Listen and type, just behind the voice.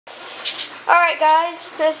Alright guys,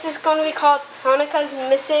 this is going to be called Sonica's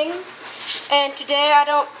Missing, and today I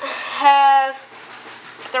don't have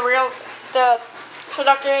the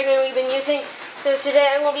conductor that we've been using, so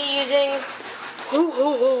today I'm going to be using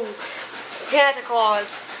Santa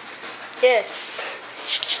Claus. Yes.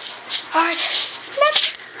 Alright,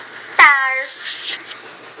 let's start.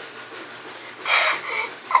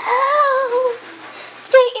 Oh,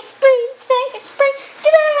 today is spring, today is spring,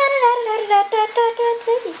 today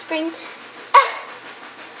is spring.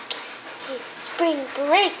 It's spring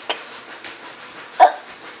break.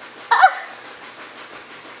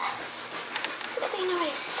 Did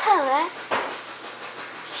nobody saw that?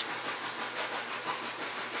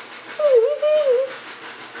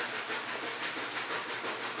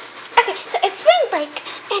 Okay, so it's spring break,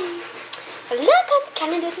 and look on the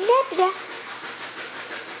calendar.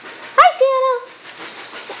 Hi, Santa.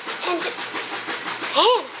 And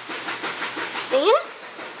Santa?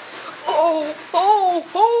 Oh.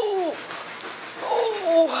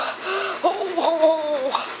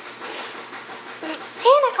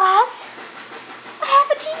 Santa Claus, what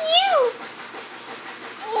happened to you?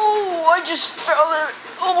 Oh, I just fell there.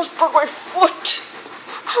 Almost broke my foot.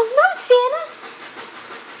 Oh no, Santa.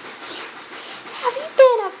 Have you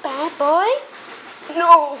been a bad boy?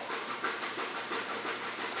 No.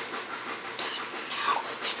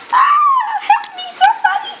 Help me,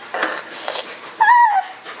 somebody.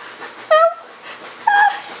 Help.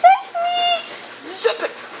 Save me. Zip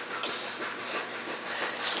it.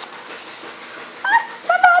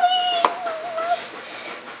 Save me!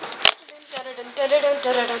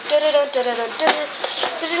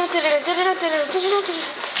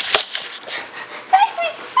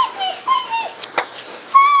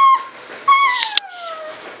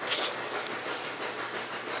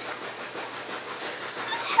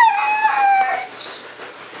 This hurts!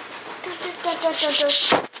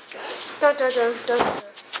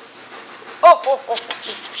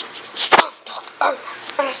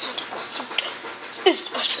 This is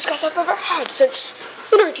the best disguise I've ever had since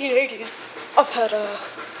the 1980s. I've had a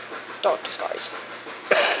dog disguise.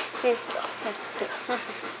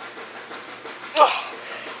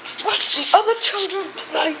 Watch the other children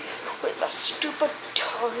play with their stupid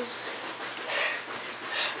toys.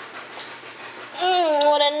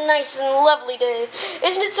 What a nice and lovely day.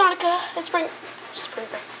 Isn't it, Sonica? It's spring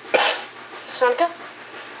break. Sonica?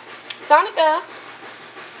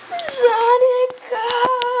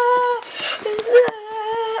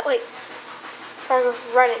 Wait. Gotta go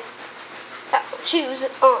right in. Shoes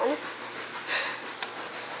on.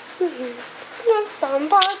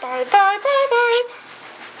 Bye.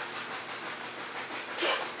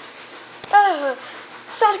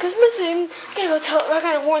 Sonica's missing. I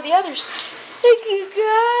gotta warn the others. Thank you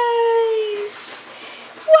guys.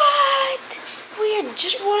 What? We are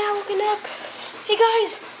just one hour woken up. Hey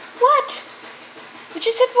guys, what? We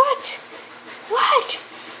just said what? What?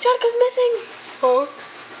 Sonica's missing. Huh?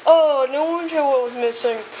 Oh, no wonder what was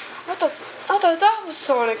missing. I thought that was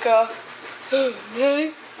Sonica.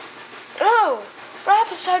 Me? No, right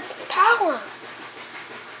beside power.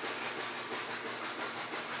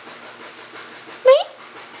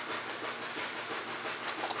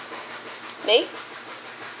 Me?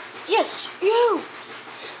 Yes, you.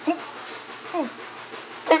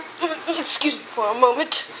 Excuse me for a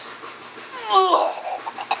moment.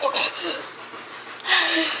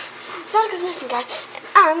 Sonica's missing, guys.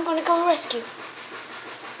 I'm gonna go rescue.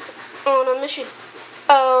 On a mission.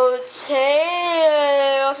 Oh,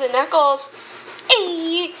 Tails and Knuckles.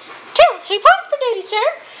 Hey, Tails, report for duty, sir.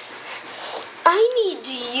 I need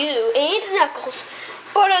you and Knuckles.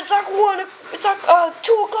 But it's like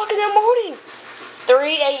 2 o'clock in the morning. It's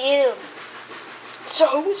 3 a.m.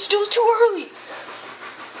 So it's still too early.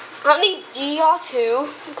 I need y'all two,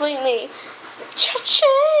 including me.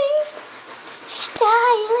 Cha-chings.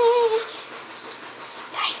 Stylish.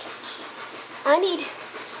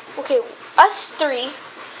 Okay, us three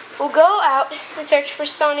will go out and search for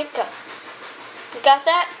Sonica. You got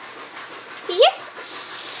that? Yes,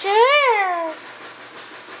 sir.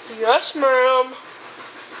 Yes, ma'am.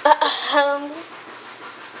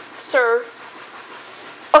 Sir.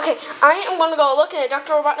 Okay, I am gonna go look at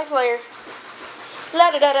Dr. Robotnik's lair.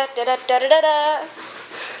 La da da da da da da da da.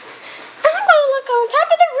 I'm gonna look on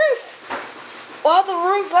top of the roof. Well, the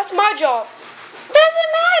roof, that's my job.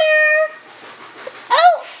 Doesn't matter.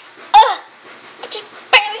 Oh, I just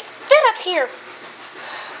barely fit up here.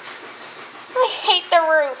 I hate the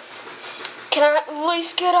roof. Can I at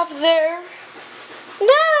least get up there?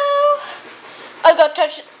 No. I got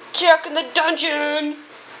check in the dungeon.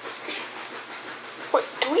 Wait,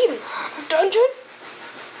 do we even have a dungeon?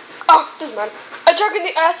 Oh, doesn't matter. I check in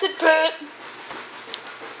the acid pit.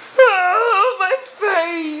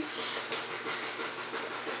 face.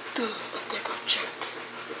 I think I'll check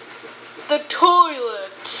the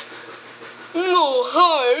toilet. Oh,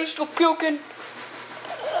 hi, you're still puking?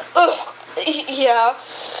 Yeah,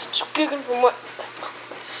 just puking from what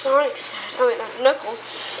Sonic said. I mean, not Knuckles.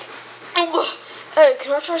 Hey,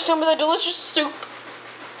 can I try some of that delicious soup?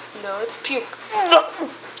 No, it's puke.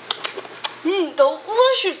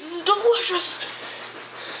 Delicious. This is delicious.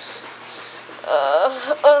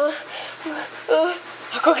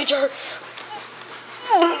 A cookie jar.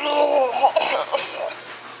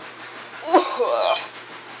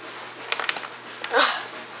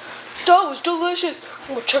 That was delicious.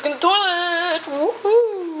 We're checking the toilet.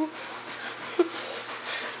 Woohoo!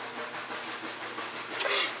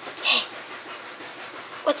 Hey,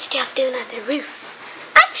 what's Jess doing on the roof?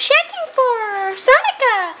 I'm checking for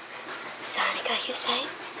Sonica. Sonica, you say?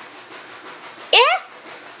 Yeah?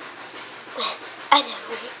 Well, I know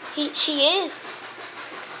where she is.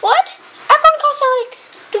 What? I'm gonna call Sonic.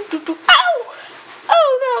 Ow! Oh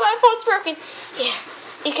no, my phone's broken. Here,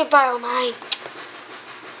 you can borrow mine.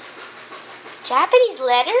 Japanese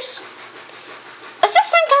letters? Is this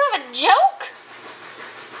some kind of a joke?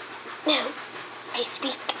 No, I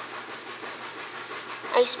speak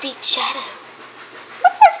shadow.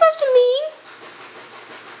 What's that supposed to mean?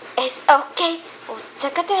 It's okay. Well,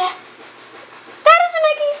 that doesn't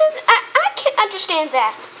make any sense. I can't understand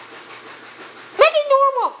that. Make it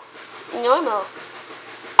normal. Normal.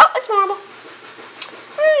 Oh, it's normal.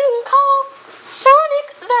 Call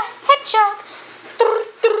Sonic the Hedgehog.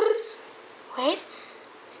 Wait.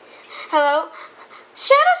 Hello?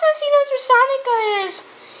 Shadow says he knows where Sonica is.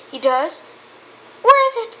 He does? Where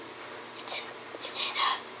is it? It's in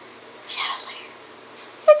Shadow's lair.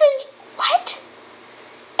 It's in what?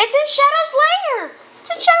 It's in Shadow's lair. It's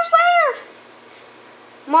in Shadow's lair.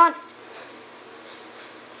 Come on.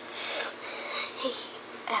 Hey,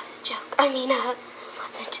 that was a joke. I mean,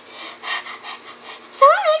 wasn't.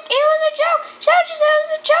 Sonic, it was a joke. Shadow just said it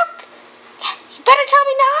was a joke. You better tell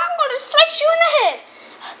me now. I'm going to slice you in the head.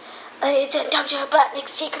 It's in Dr.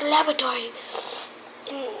 Robotnik's secret laboratory.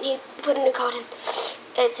 And he put in a code in.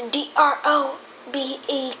 It's DROBEKS.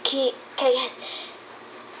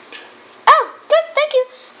 Oh, good, thank you.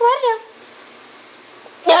 Write it down.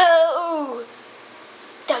 No!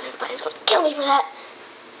 Dr. Robotnik's going to kill me for that.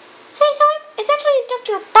 Hey, Sonic, it's actually in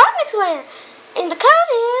Dr. Robotnik's lair. And the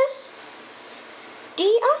code is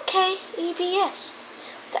DRKEBS. Is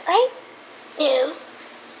that right? No.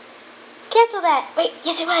 Cancel that. Wait,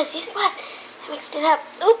 yes it was. I mixed it up.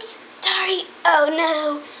 Oops, sorry. Oh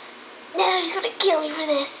no. No, he's gonna kill me for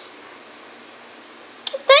this.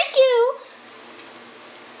 Thank you.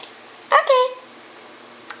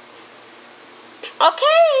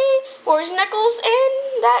 Okay, where's Knuckles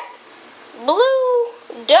and that blue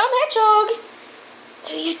dumb hedgehog?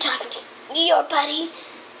 Who are you talking to? Your buddy?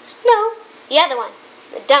 No, the other one.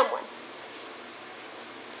 The dumb one.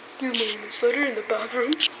 Your name is later in the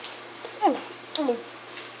bathroom.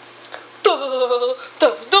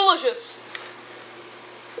 That was delicious.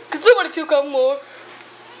 Could somebody puke out more?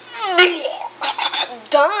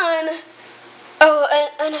 Done. Oh,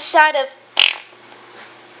 and a side of...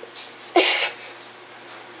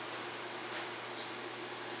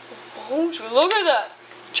 Won't you look at that?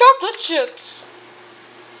 Chocolate chips.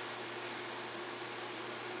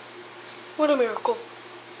 What a miracle.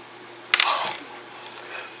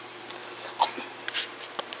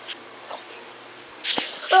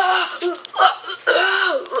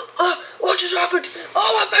 What just happened?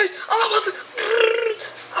 Oh, my face! Oh, my face!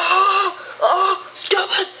 Stop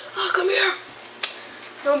it! Oh, come here!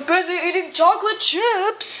 I'm busy eating chocolate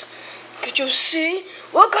chips. Can't you see?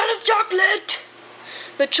 What kind of chocolate?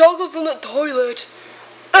 The chocolate from the toilet.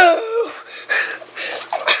 Oh!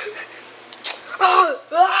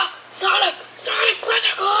 Sonic,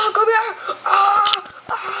 Classic! Oh, come here!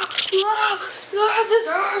 This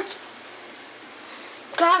hurts.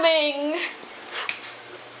 Coming.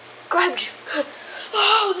 Grabbed you.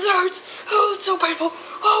 Oh, this hurts. Oh, it's so painful.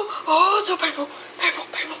 Oh, it's so painful. Painful.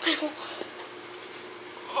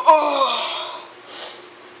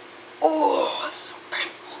 Oh, it's so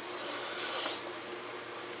painful.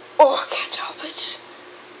 Oh, I can't help it.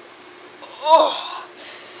 Oh.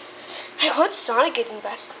 Hey, what's Sonic getting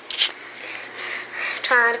back?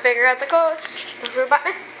 Trying to figure out the code.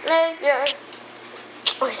 Yeah.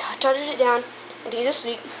 Okay, so I jotted it down, and he's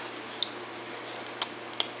asleep.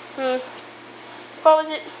 What was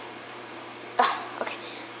it? Okay.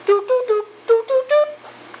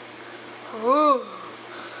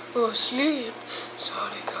 Oh, sleep,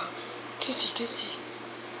 Sonica. Kissy.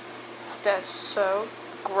 That's so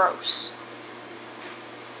gross.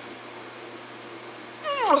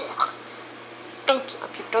 Oops, I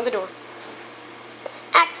puked on the door.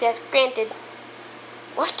 Access granted.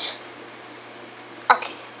 What?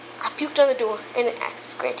 Okay, I puked on the door and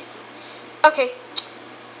access granted. Okay.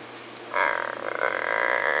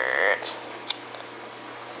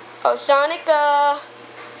 Oh, Sonica.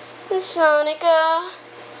 Sonica.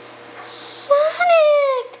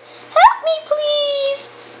 Sonic! Help me,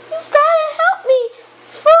 please! You've got to help me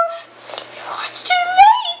before it's too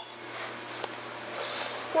late!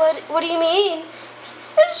 What do you mean?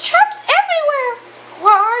 There's traps everywhere!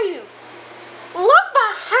 Where are you? Look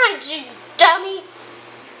behind you, dummy!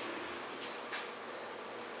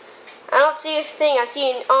 I don't see a thing. I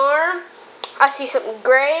see an arm, I see something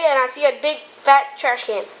gray, and I see a big fat trash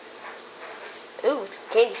can. Ooh, with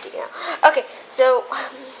candy sticking out. Okay, so,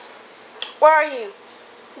 where are you?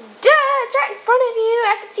 Duh, it's right in front of you.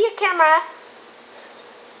 I can see your camera.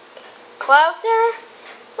 Closer.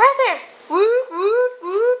 Right there. Whoop, whoop,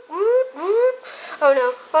 whoop, whoop, whoop. Oh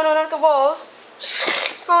no, not the walls.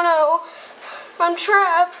 Oh no, I'm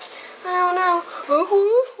trapped. Oh no. Whoop,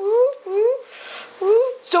 whoop, whoop, whoop,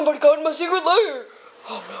 whoop. Somebody got in my secret lair.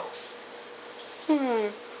 Oh no.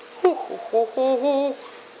 Ho, ho, ho, ho, ho.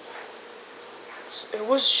 It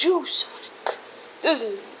was you, Sonic. This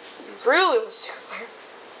is really my secret lair.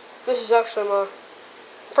 This is actually my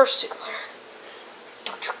first secret lair.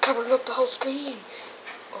 Don't you covering up the whole screen.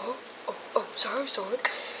 Oh, sorry, Sonic.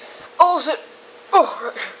 Oh, is it? Oh,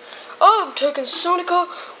 right here. I'm taking Sonica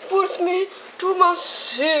with me to my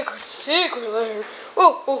secret lair.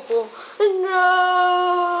 Oh,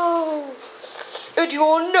 no. And you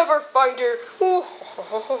will never find her.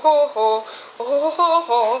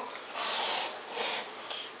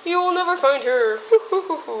 You will never find her.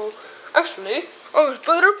 Actually, I'm in a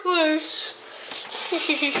better place.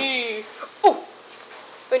 Oh,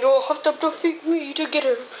 and you'll have to defeat me to get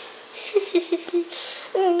her.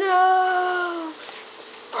 No.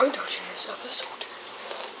 I'm touching this episode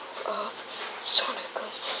of Sonic.